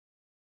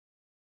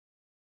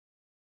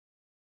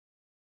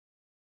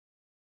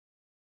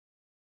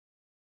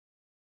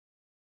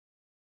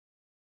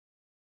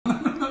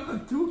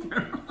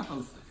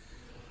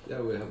Yeah,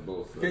 we have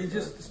both. Can you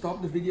just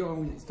stop the video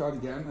and we start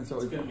again? And so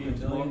it's going to be a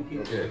million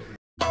people. Okay.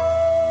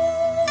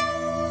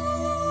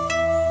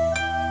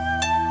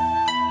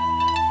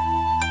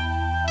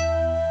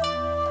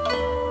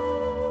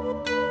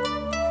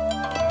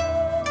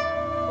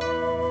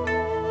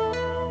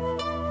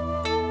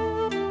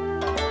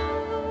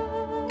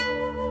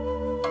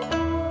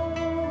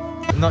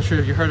 I'm not sure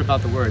if you heard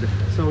about the word.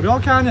 So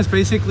Ryokan is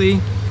basically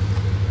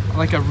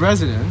like a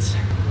residence.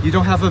 You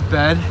don't have a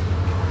bed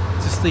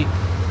to sleep.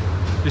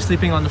 You're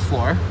sleeping on the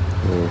floor,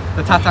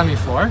 the tatami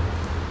floor.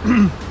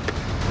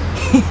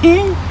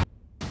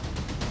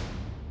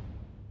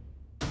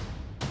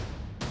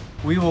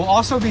 We will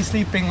also be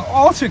sleeping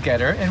all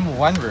together in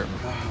one room.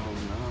 Oh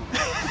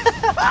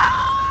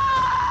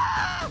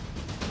no.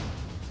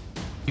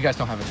 You guys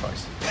don't have a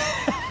choice.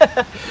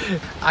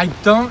 I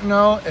don't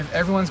know if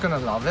everyone's gonna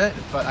love it,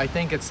 but I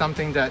think it's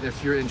something that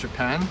if you're in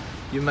Japan,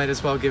 you might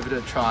as well give it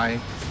a try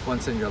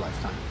once in your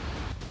lifetime.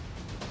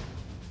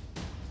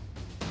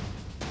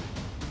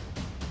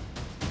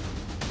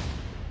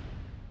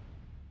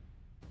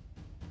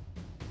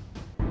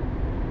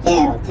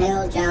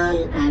 Tell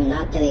John I'm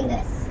not doing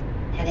this.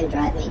 Have him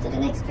drive me to the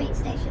next train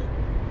station.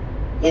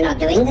 You're not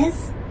doing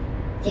this?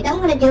 If you don't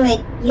want to do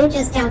it, you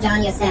just tell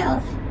John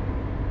yourself.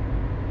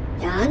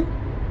 John?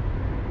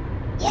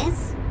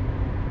 Yes?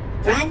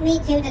 Drive me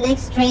to the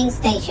next train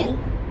station.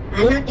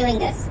 I'm not doing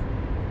this.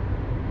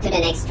 To the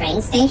next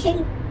train station?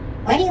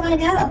 Where do you want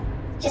to go?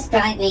 Just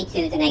drive me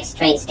to the next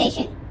train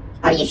station.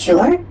 Are you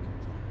sure?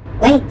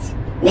 Wait,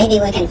 maybe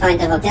we can find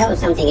a hotel or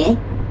something, eh?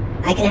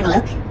 I can have a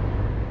look.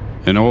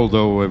 And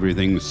although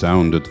everything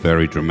sounded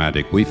very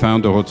dramatic, we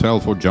found a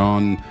hotel for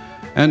John,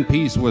 and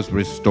peace was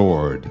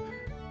restored.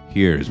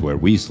 Here's where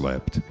we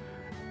slept.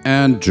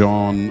 And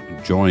John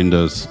joined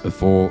us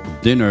for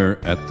dinner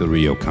at the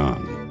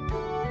Ryokan.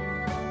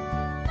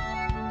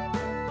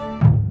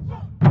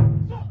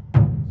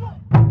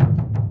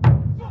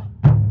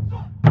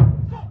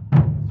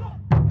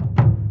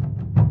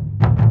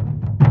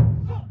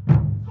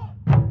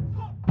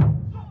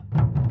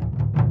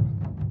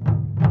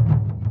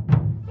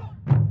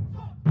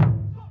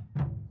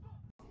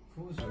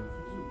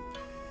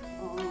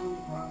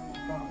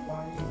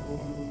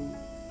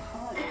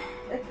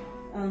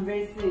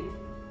 Very sweet.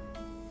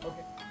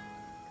 Okay.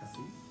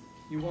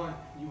 You want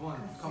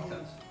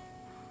cocktails?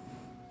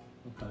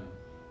 Okay.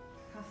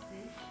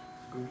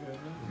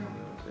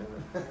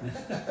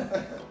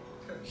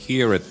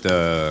 Here at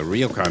the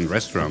Ryokan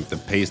restaurant, the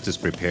paste is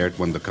prepared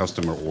when the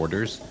customer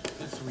orders,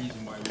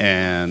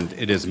 and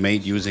it is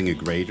made using a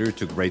grater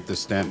to grate the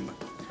stem.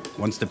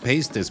 Once the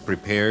paste is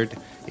prepared,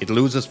 it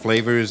loses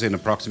flavors in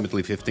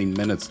approximately 15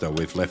 minutes, though,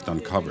 if left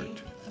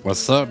uncovered.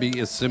 Wasabi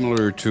is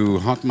similar to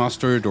hot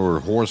mustard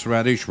or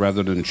horseradish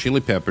rather than chili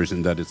peppers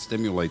in that it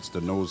stimulates the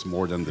nose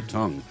more than the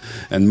tongue.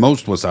 And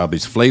most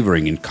wasabi's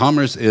flavoring in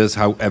commerce is,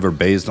 however,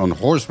 based on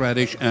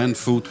horseradish and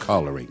food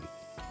coloring.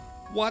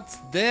 What's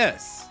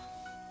this?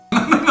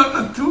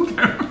 Two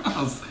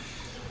cameras.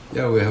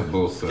 Yeah, we have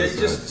both. Can you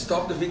just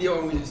stop the video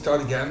and we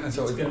start again? And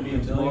so it's going to be a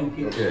million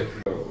people. Okay.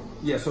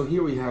 Yeah, so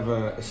here we have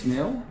a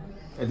snail.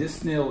 This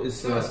snail is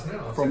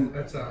from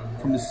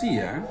the sea,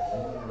 yeah?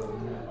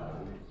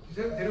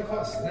 They don't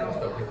call it snails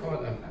though, they call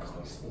it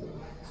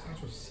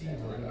actual sea.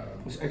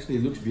 It actually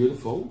looks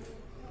beautiful.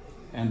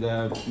 And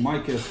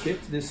Mike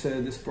skipped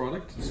this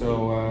product,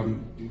 so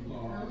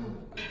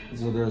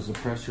there's a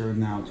pressure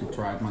now to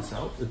try it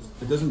myself.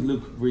 It doesn't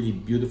look really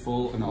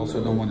beautiful, and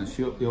also don't want to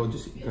show. You're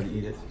just gonna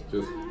eat it.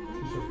 Just.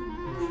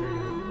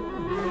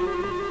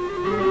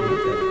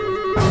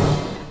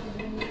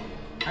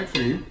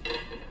 Actually,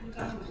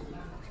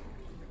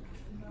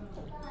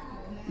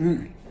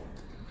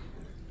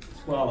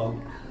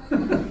 Swallow.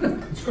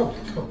 Let's go.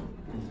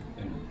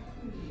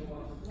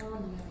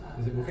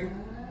 Is it working?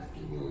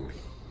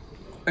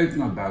 it's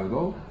not bad at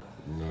all.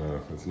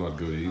 No, it's not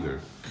good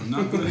either.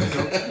 Not good.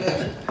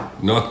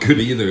 Not good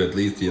either, at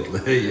least he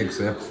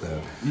accepts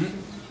that.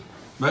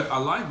 But I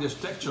like this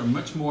texture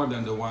much more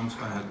than the ones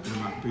I had in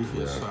my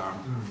previous.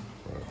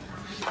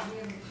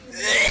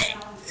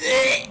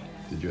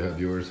 Did you have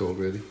yours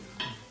already?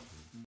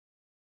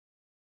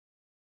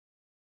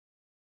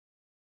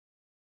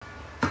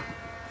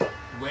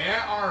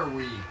 Where are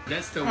we?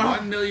 That's the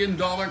 $1 million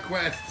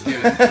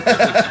question.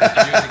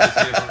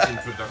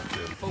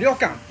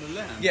 Ryokan.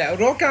 Yeah,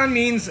 Ryokan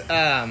means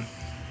a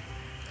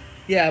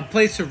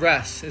place to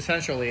rest.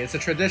 Essentially, it's a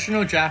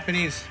traditional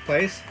Japanese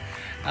place.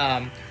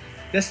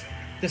 This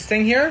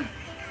thing here,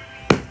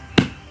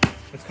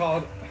 it's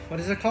called, what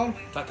is it called?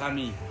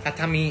 Tatami.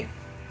 Tatami.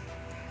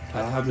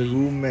 The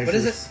room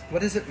measures.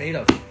 What is it made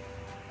of?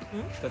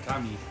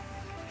 Tatami.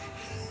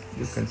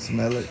 You can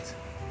smell it.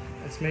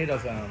 It's made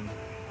of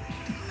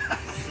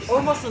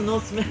Almost no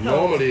smell.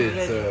 Normally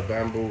it's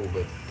bamboo,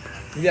 but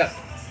yeah.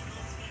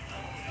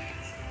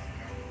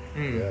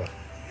 yeah.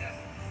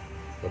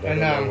 But I And,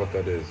 don't know what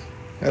that is.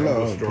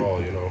 Hello. Bamboo straw,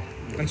 you know.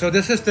 And so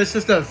this is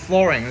the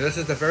flooring. This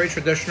is the very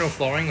traditional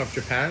flooring of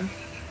Japan.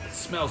 It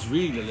smells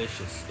really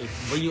delicious.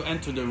 When you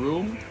enter the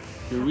room,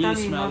 You really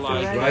smell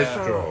like rice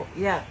straw.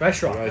 Yeah. Rice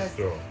straw. Rice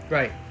straw.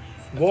 Right.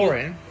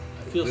 Warren.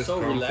 I feel This so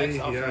comfy? relaxed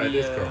Yeah, after it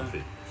is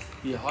comfy.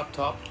 the hot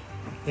tub.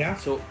 Yeah.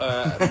 So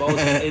both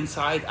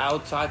inside,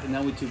 outside, and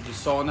then we took the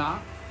sauna,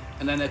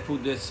 and then I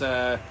put this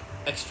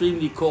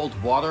extremely cold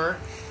water,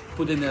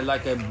 put in there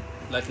like a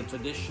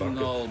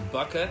traditional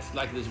bucket,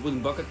 like this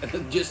wooden bucket, and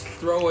then just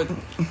throw it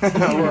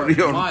over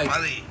Your Mike,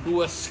 body. who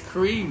was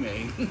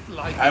screaming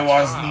like I a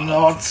was child.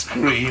 not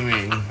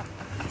screaming.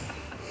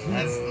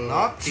 That's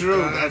not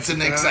true. That's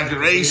an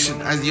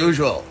exaggeration, as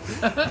usual.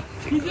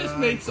 He just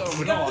made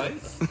some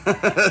noise.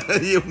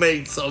 You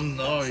made some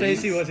noise.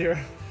 Stacy was here.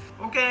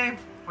 Okay.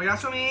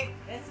 Oyasumi.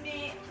 That's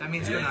me. That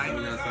means good night.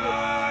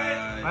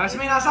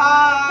 Oyasumi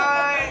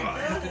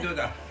nasai. have to do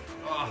that.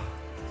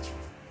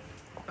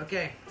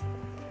 Okay.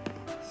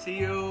 See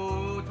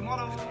you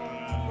tomorrow.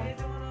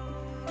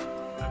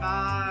 Bye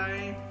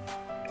bye.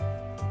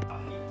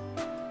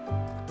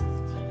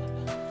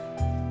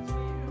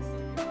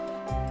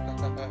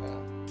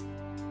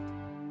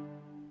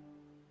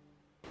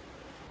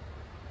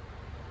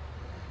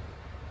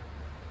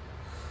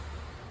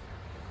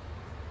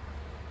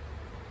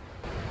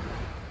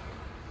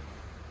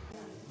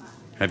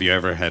 Have you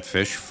ever had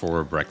fish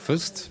for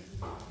breakfast?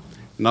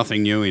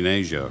 Nothing new in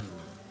Asia.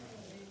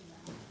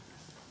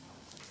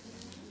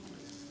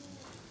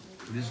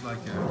 This is like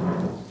a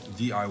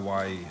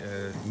DIY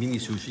mini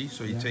sushi.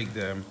 So you take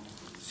the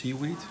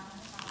seaweed,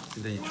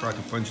 and then you try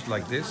to punch it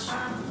like this,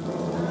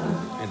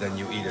 and then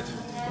you eat it.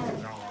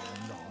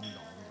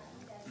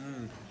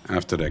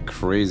 After that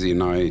crazy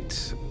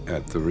night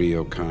at the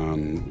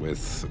Ryokan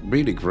with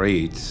really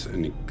great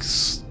and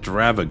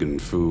extravagant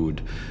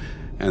food,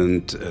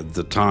 and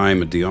the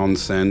time at the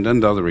onsen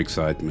and other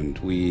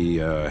excitement, we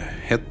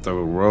hit the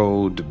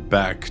road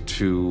back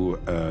to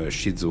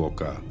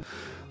Shizuoka,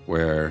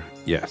 where,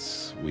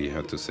 yes, we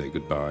had to say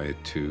goodbye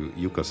to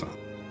Yuka-san.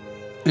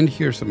 And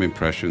here's some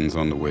impressions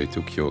on the way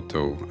to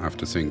Kyoto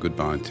after saying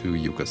goodbye to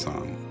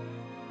Yuka-san.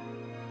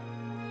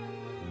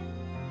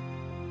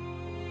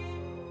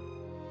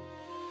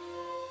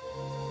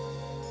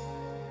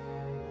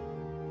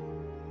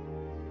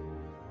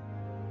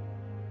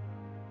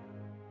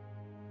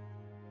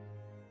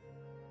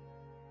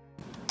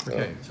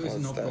 Okay. So it's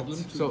no problem.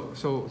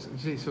 So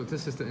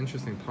this is the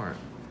interesting part.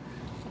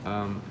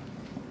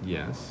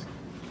 Yes.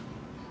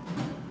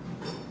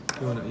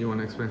 You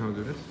wanna explain how to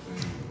do this?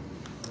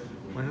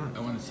 Why not? I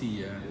want to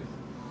see.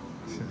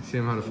 See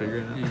him how to figure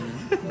it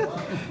out.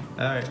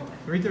 All right.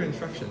 Read their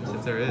instructions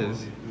if there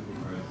is.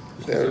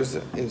 There's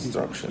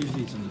instruction.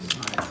 Usually it's on the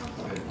side.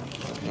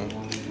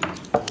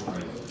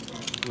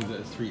 With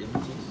the 3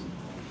 images.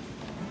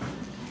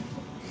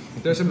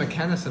 There's a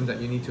mechanism that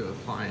you need to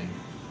apply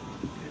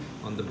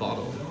on the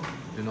bottle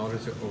in order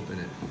to open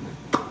it.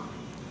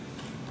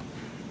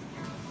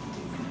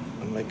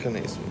 A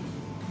mechanism.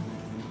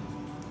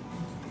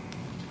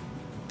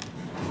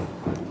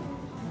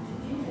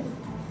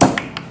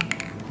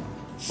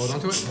 Hold on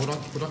to it.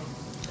 Hold on.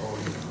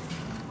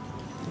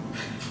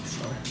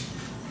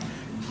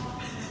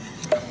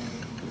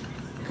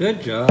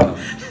 Good job.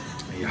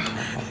 Yeah.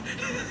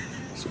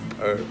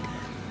 Superb.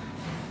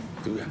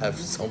 Do you have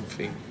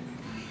something?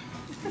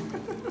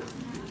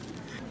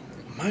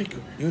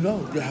 Michael, you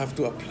have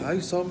to apply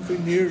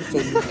something here so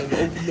you can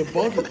open the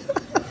bottle.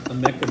 A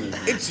mechanism.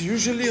 It's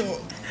usually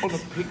on a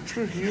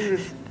picture here.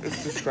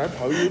 It's described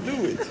how you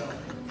do it.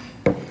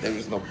 There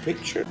is no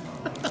picture.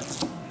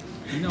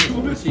 You know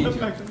the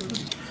procedure.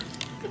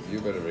 You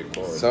better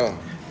record. So.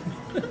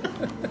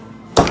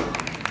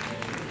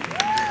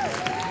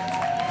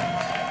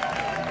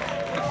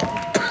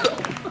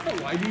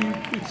 Why do you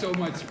put so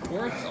much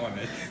force on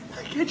it?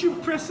 Can't you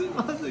press it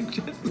on the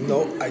chest?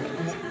 No,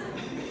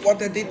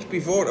 what I did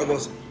before, I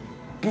was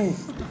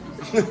poof.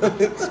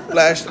 It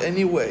splashed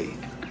anyway.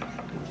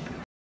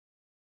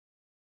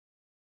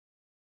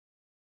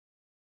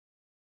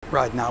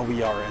 Right now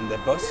we are in the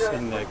bus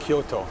in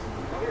Kyoto,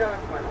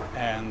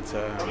 and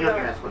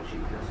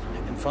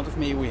in front of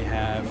me we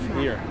have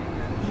here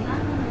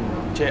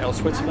JL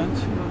Switzerland.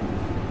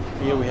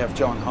 Here we have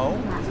John Ho,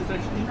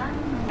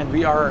 and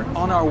we are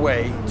on our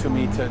way to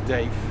meet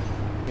Dave.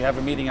 We have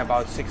a meeting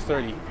about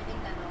 6:30,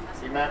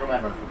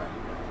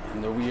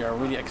 and we are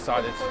really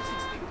excited.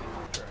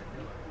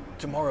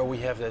 Tomorrow we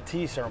have the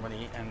tea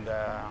ceremony, and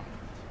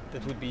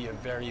that would be a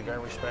very,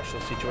 very special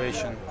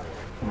situation.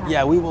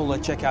 Yeah, we will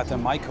check out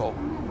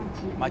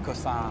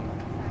Maiko-san.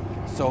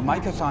 So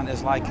Maiko-san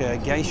is like a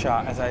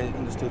geisha, as I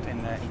understood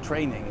in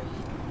training.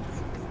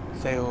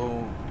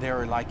 So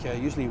they're like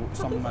usually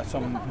some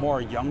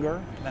more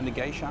younger than the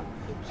geisha.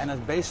 And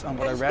it's based on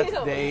what I read,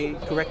 they,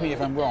 correct me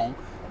if I'm wrong,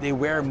 they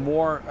wear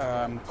more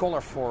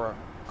colorful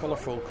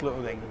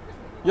clothing.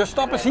 Your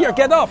stop is here,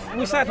 get off!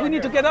 We said we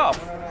need to get off.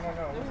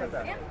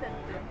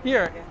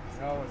 Here.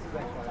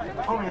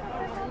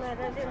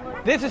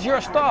 This is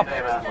your stop.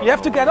 You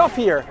have to get off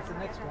here.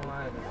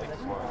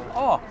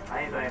 Oh.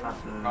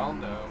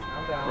 Calm down.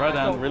 Right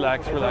then,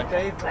 relax.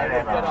 Dave,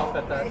 get off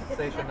at that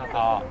station.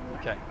 Ah,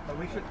 okay.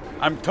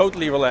 I'm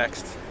totally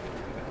relaxed.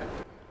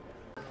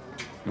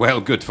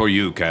 Well, good for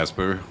you,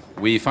 Casper.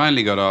 We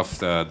finally got off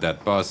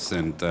that bus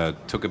and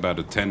took about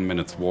a 10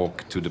 minutes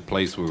walk to the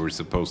place where we were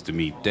supposed to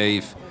meet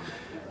Dave.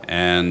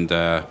 And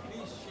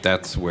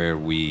that's where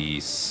we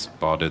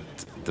spotted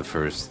the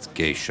first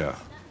geisha.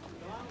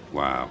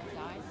 Wow.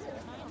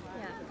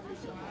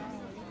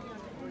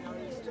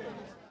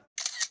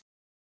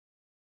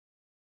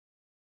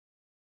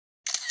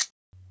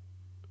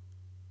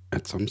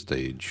 At some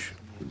stage,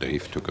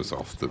 Dave took us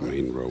off the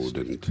main road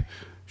and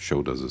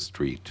showed us a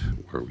street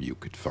where you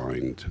could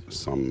find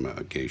some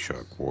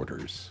geisha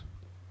quarters.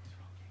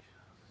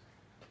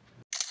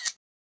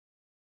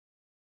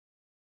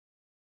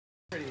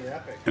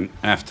 And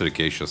after the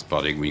geisha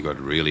spotting, we got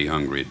really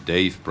hungry.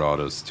 Dave brought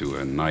us to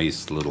a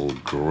nice little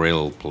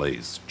grill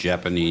place,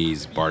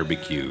 Japanese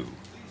barbecue.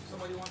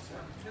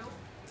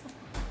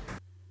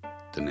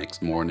 The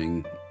next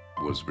morning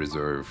was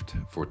reserved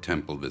for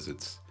temple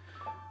visits.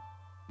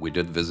 We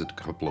did visit a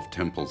couple of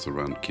temples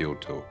around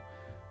Kyoto,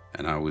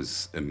 and I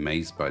was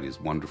amazed by these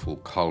wonderful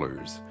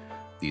colors,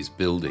 these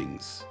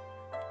buildings,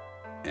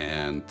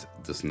 and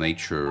this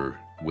nature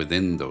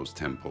within those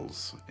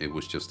temples. It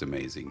was just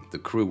amazing. The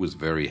crew was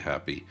very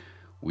happy.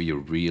 We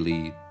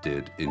really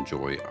did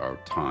enjoy our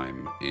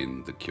time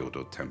in the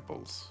Kyoto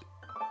temples.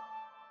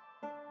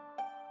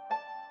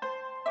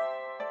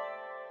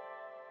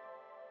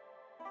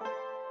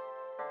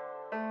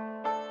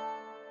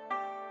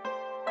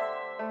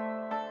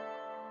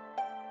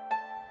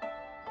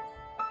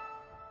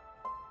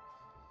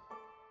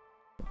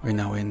 We're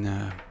now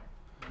in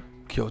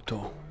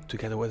Kyoto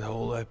together with the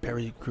whole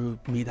Perry crew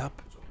meetup,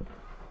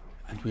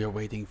 and we are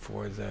waiting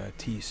for the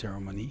tea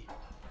ceremony.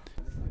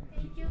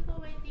 Thank you for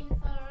waiting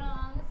so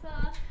long. So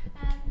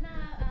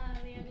now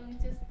we are going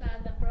to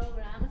start the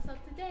program. So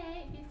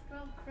today this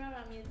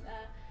program is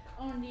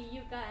only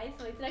you guys,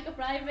 so it's like a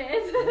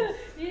private.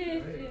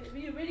 Yes,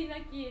 we're really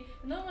lucky.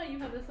 Normally you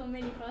have so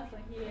many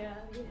persons here.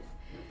 Yes.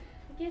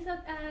 Okay, so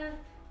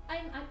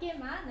I'm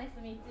Akema. Nice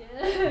to meet you.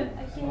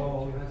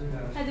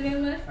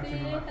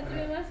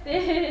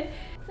 Hajimemashite.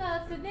 So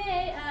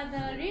today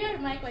the real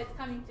Maiko is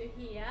coming to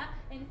here,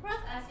 and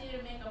first she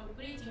will make a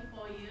greeting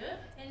for you,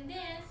 and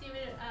then she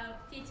will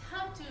teach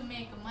how to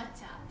make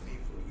matcha.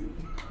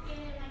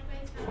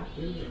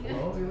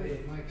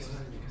 Okay, Maiko is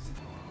coming.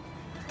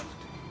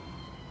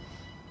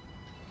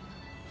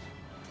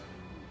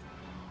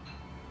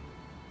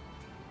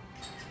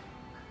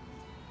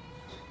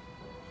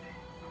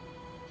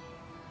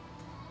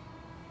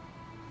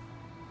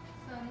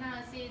 So now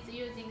she is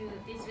using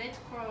this red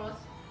cross,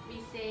 we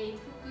say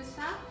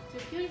fukusa, to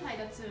purify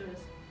the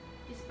tools.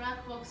 This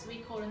black box we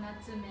call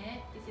natsume.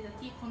 This is a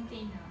tea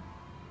container.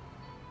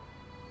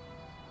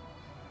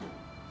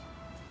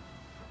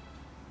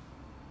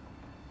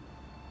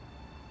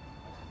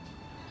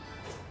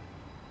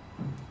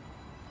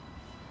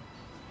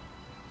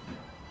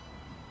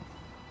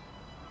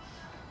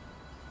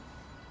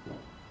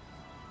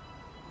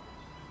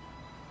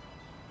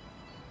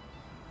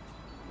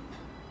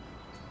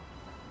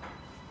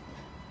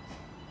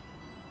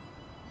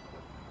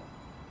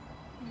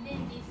 And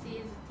then this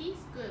is tea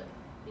scoop.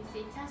 We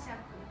say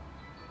chashaku.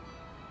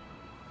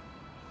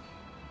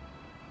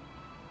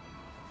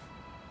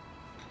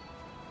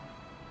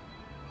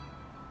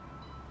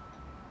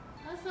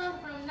 Also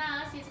from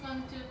now she's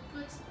going to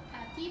put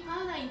tea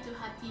powder into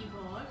her tea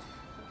bowl.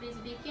 So please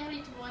be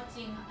careful to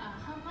watching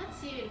how much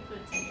she will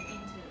put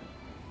into.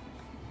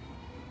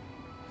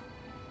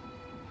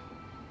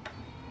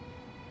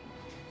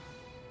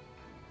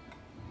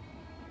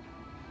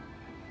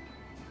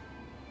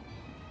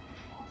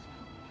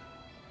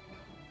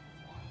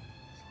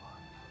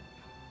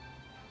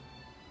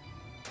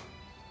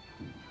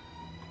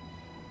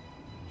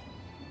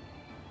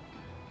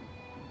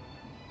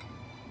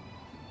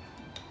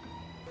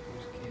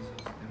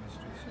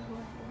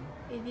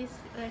 It is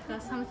like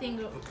something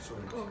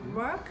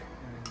work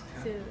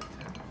to.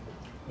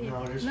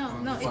 No,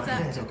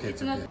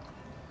 it's not.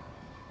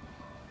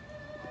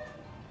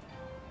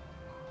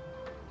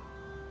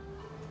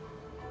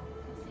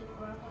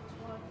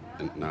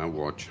 And now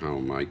watch how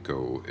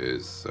Maiko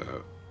is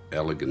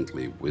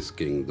elegantly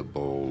whisking the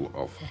bowl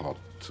of hot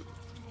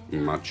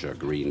matcha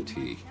green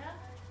tea. So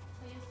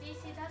you see,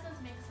 she doesn't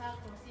make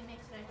circles, she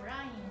makes like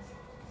lines.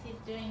 She's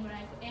doing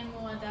like M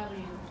or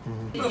W.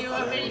 You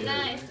are very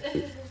nice.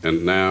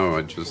 And now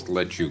I just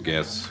let you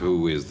guess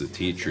who is the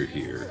teacher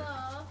here.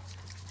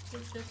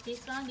 So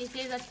this one, this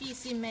is a tea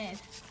she made.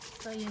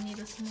 So you need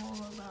a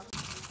smaller bowl.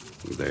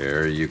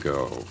 There you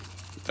go.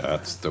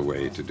 That's the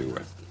way to do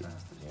it.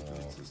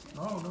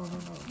 So,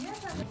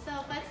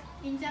 but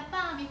in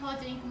Japan, before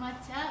drink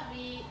matcha,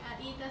 we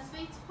eat the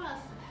sweets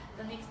first,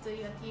 next to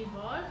your tea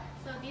bowl.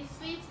 So these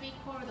sweets we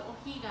call the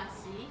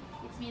ohigashi.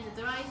 It means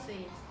dry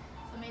sweets.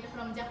 So made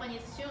from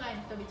Japanese sugar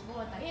and with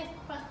water. Yes,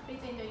 first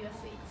please enjoy your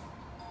sweets.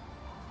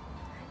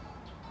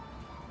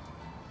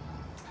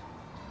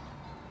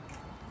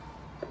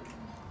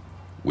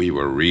 We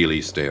were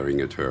really staring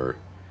at her,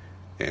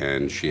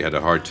 and she had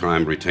a hard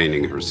time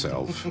retaining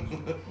herself.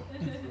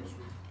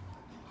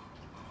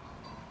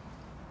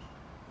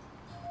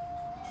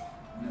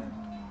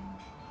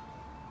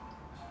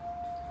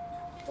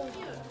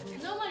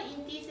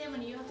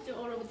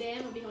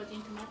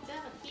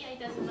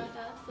 doesn't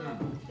matter. So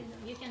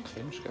you can.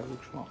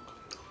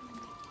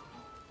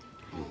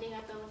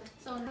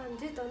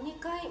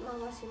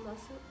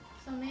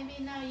 So maybe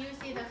now you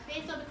see the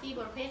face of the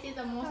table. Face is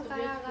the most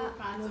beautiful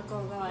part of the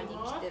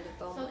table.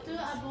 So to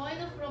avoid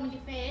from the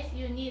face,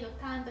 you need to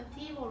turn the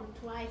table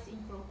twice in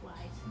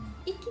clockwise.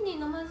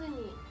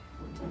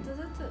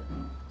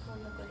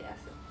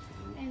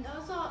 And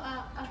also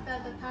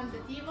after the turn the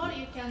table,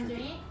 you can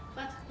drink,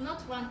 but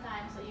not one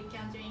time. So you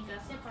can drink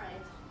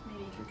separate,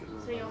 maybe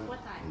 3 or 4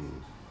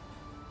 times.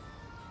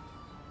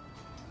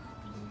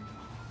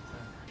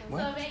 So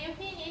when you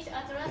finish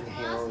at last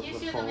once, you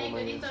should make a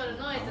little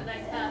noise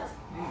like that.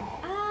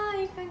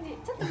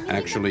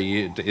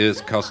 Actually, it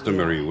is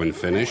customary when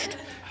finished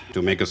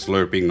to make a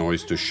slurping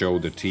noise to show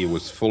the tea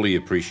was fully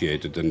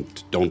appreciated,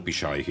 and don't be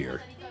shy here.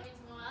 A little bit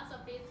more, so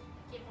please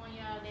keep on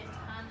your left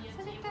hand your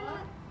table.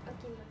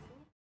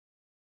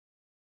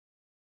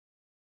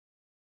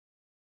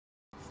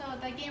 So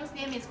the game's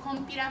name is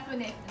Kompira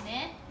Fune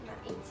ne?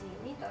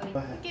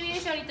 Can you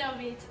show a little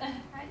bit?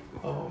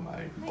 Oh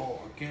my god,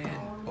 again.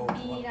 Oh, wow.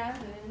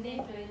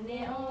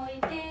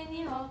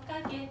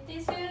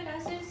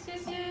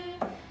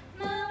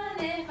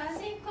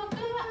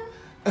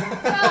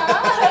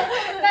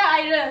 Now I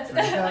learned.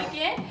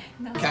 Okay?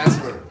 No.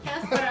 Casper.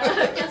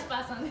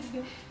 Casper-san.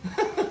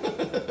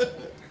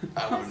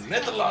 Our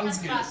Netherlands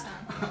guest.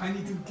 Casper-san. I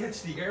need to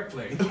catch the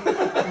airplane.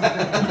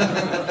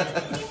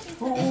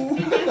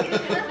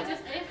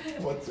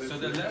 So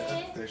the left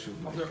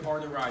or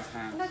the right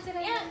hand?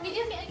 Yeah,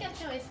 you can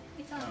choose.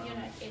 It's on your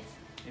right. It's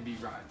Maybe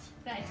right.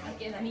 right.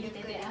 Okay, let me get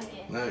it.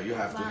 Okay. No, you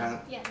have to hand.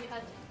 Yeah, you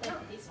have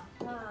this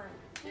one. 1,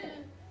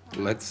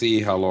 2. Let's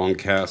see how long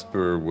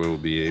Casper will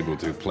be able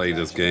to play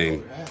this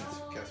game.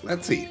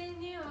 Let's see.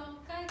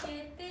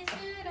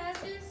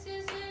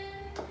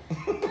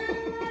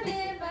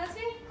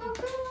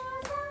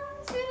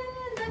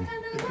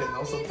 You can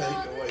also take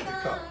away the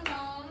cup.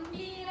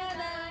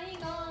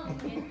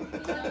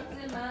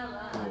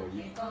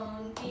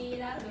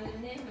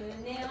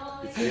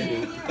 It's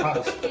able to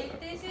pass.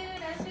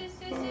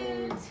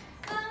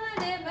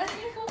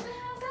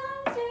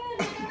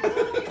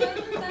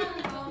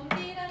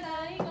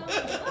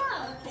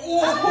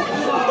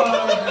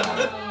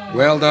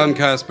 Well done,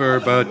 Casper,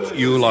 but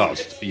you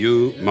lost.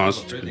 You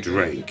must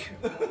drink.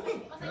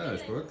 Yeah,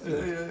 it's good.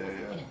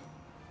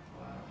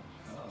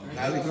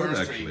 Now the Good,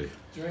 first actually.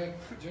 drink.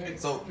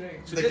 So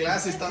the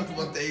glass is not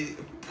what they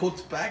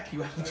put back.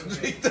 You have to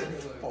drink the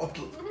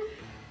bottle.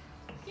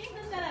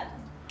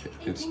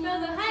 It's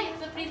Hi,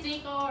 so please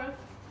drink or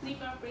please.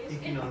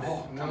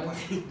 Oh, come on.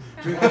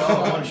 Drink it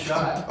all one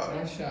shot.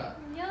 one shot.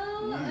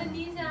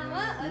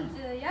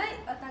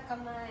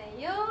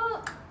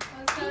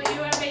 So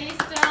you are very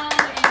strong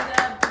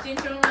and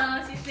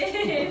gentleman, she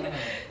said.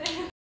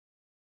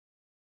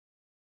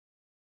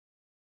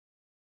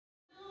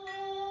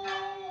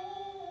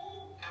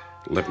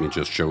 Let me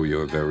just show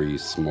you a very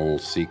small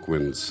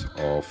sequence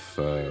of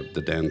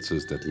the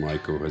dances that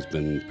Maiko has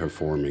been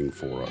performing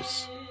for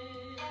us.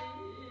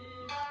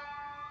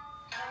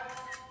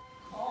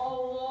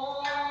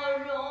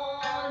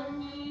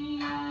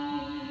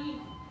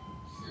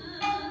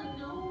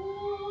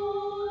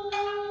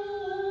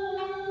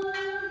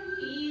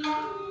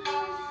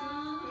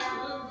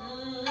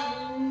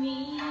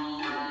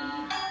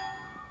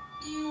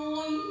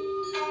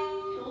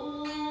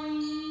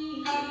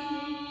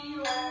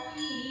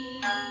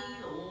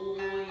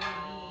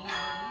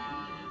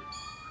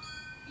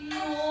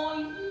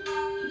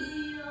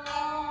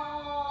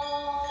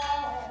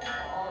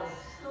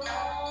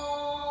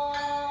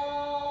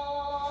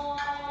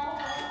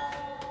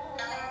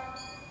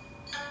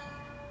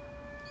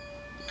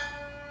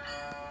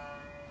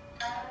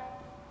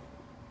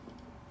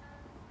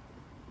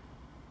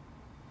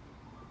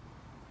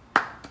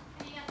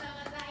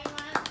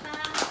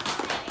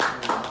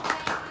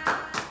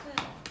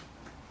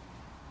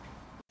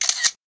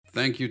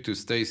 Thank you to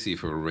Stacy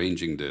for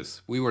arranging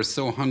this. We were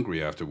so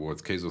hungry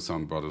afterwards.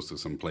 Keizo-san brought us to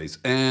some place.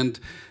 And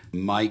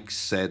Mike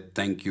said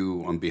thank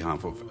you on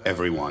behalf of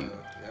everyone.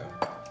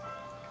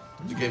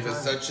 You gave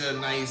us such a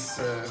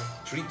nice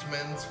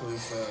treatment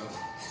with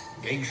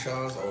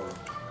geishas or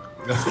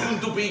soon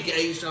to be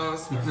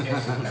geishas.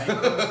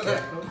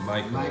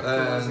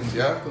 Michael.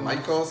 Yeah,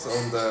 Michael's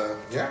on the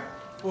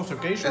Also,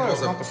 Geisha It was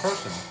is a- not the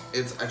person.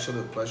 It's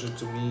actually a pleasure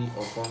to me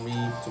or for me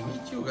to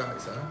meet you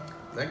guys.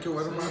 Thank you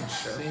very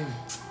much.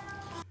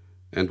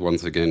 And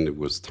once again, it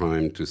was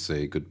time to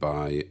say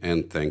goodbye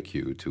and thank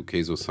you to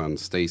Keizo-san,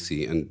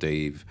 Stacy, and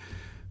Dave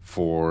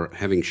for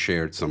having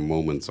shared some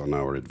moments on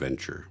our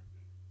adventure.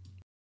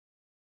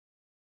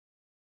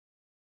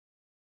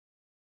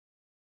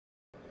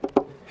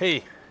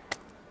 Hey,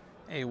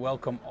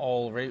 welcome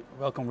all,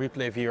 welcome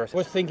replay viewers. I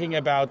was thinking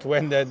about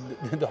when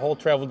the whole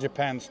Travel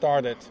Japan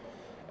started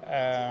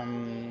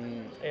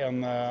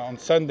on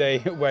Sunday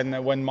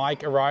when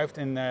Mike arrived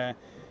in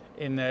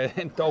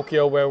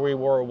Tokyo, where we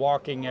were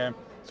walking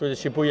through the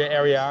Shibuya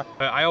area.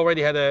 I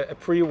already had a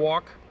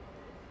pre-walk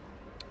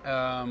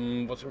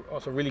was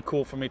also really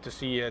cool for me to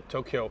see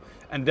Tokyo.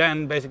 And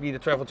then basically the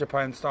Travel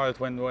Japan started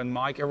when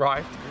Mike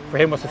arrived. For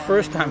him it was the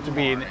first time to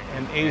be in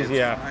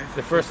Asia,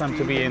 the first time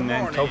to be in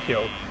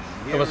Tokyo.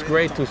 It was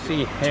great to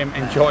see him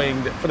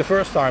enjoying, for the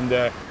first time,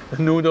 the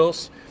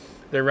noodles,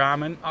 the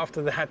ramen.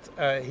 After that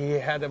he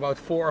had about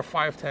 4 or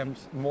 5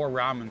 times more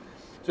ramen.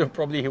 So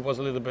probably he was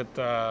a little bit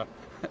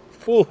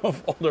full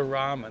of all the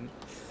ramen.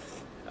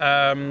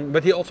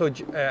 But he also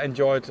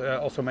enjoyed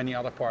also many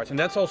other parts, and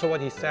that's also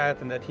what he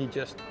said, and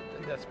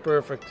that's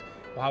perfect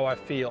how I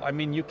feel. I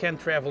mean, you can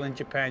travel in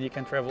Japan, you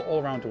can travel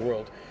all around the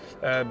world,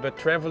 but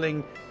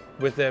traveling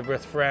with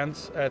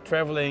friends,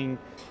 traveling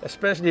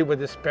especially with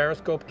this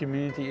Periscope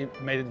community,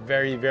 it made it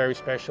very, very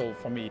special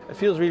for me. It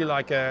feels really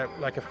like a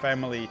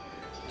family,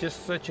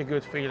 just such a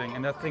good feeling,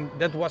 and I think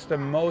that was the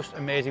most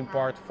amazing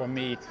part for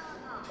me.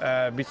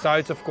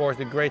 Besides, of course,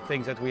 the great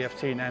things that we have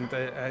seen, and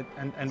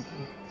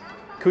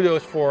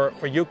kudos for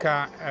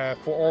Yuka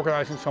for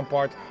organizing some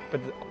part,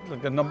 but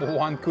the number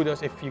one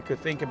kudos, if you could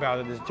think about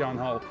it, is John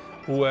Hull,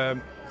 who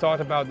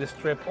thought about this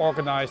trip,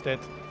 organized it,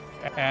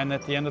 and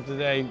at the end of the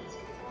day,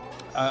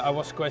 I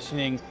was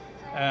questioning,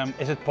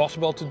 is it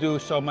possible to do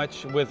so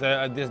much with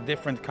this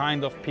different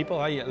kind of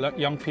people,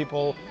 young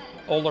people,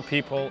 older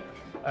people,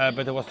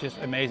 but it was just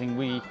amazing.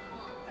 We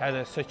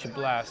had such a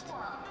blast.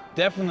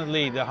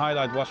 Definitely the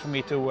highlight was for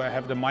me to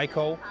have the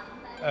Maiko.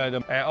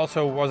 I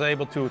also was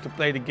able to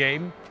play the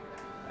game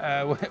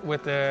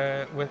with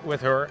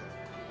her,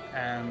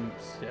 and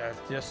yeah,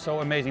 it's just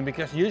so amazing,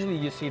 because usually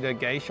you see the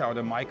Geisha or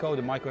the Maiko.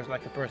 The Maiko is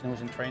like a person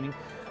who's in training,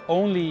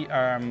 only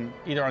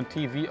either on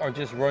TV or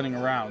just running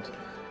around.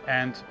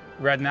 And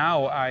right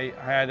now I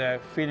had a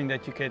feeling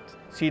that you could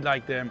see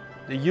like the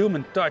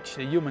human touch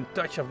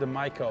of the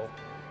Maiko.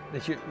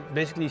 That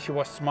basically she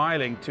was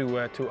smiling to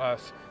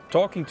us,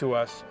 talking to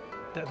us.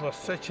 That was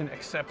such an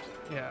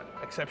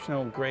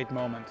exceptional, great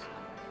moment.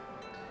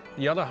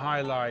 The other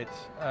highlight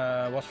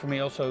was for me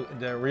also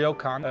the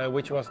Ryokan,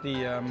 which was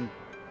the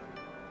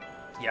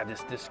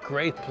this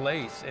great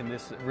place in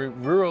this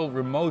rural,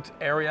 remote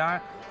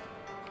area,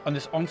 on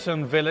this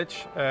onsen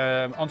village.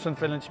 Onsen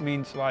village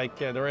means like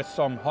there is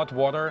some hot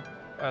water,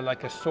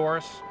 like a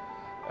source,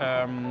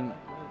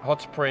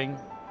 hot spring,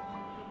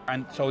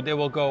 and so they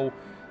will go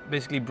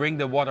basically bring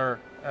the water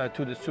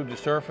to the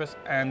surface,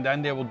 and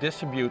then they will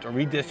distribute or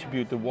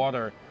redistribute the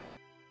water.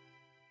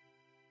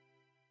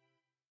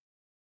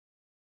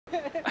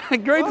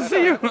 Great to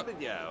see you.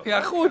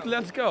 Ja, goed,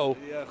 let's go.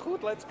 Yeah,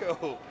 goed, let's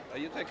go. Are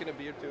you taking a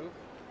beer too?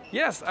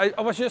 Yes,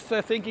 I was just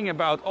thinking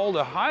about all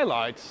the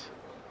highlights.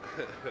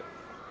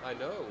 I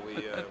know.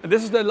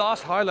 This is the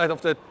last highlight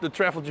of the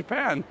Travel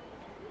Japan.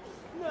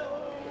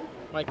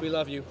 Mike, we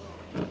love you.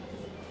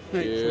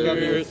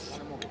 Cheers.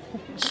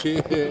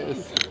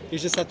 Cheers. You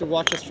just have to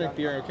watch us drink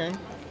beer, okay?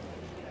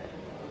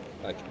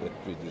 I can't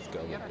read this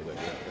comment.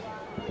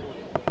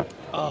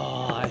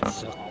 Oh,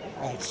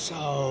 it's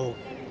so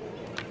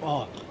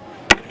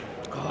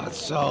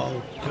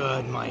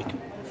good, Mike.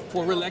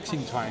 For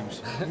relaxing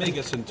times,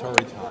 mega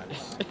Centauri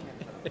times.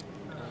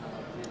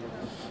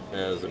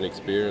 As an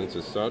experience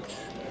as such,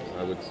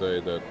 I would say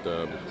that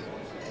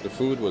the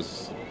food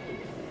was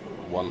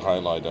one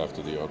highlight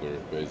after the other,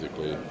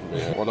 basically.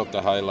 One of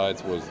the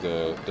highlights was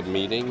the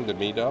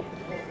meetup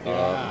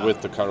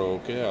with the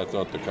karaoke. I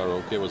thought the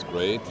karaoke was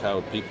great,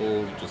 how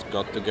people just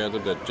got together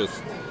that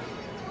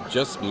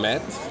just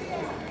met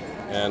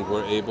and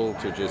were able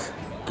to just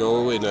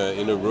go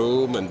in a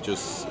room and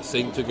just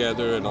sing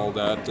together and all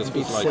that.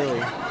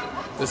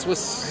 This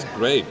was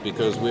great,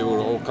 because we were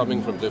all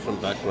coming from different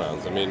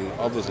backgrounds. I mean,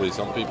 obviously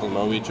some people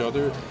know each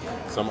other,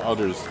 some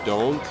others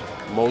don't.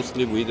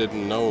 Mostly we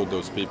didn't know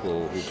those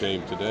people who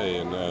came today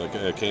and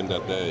came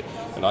that day,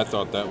 and I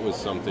thought that was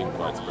something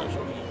quite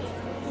special.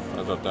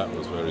 I thought that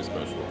was very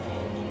special.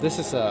 This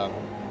is at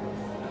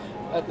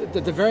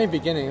the very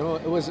beginning.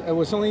 It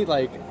was only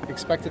like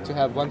expected to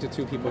have 1 to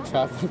 2 people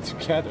traveling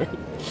together,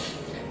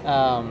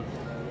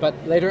 but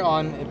later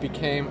on it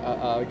became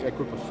a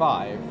group of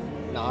 5.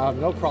 Now I have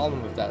no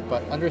problem with that,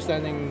 but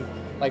understanding,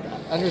 like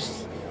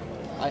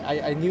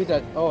I knew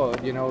that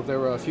there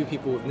were a few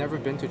people who've never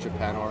been to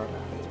Japan, or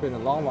it's been a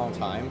long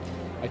time.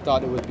 I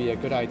thought it would be a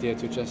good idea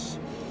to just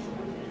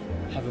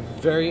have a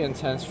very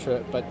intense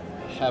trip, but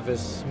have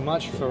as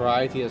much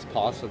variety as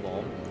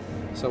possible.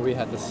 So we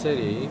had the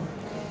city,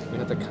 we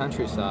had the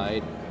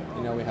countryside,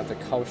 we have the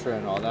culture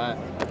and all that.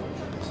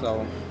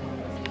 So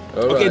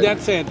okay,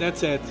 that's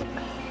it.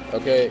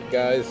 Okay,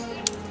 guys.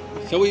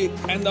 So we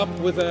end up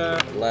with the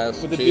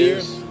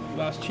cheers. beer.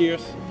 Last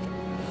cheers.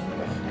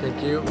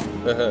 Thank you.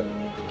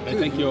 And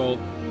thank you all.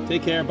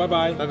 Take care. Bye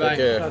bye. Bye bye. Take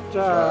care.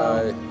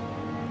 Bye.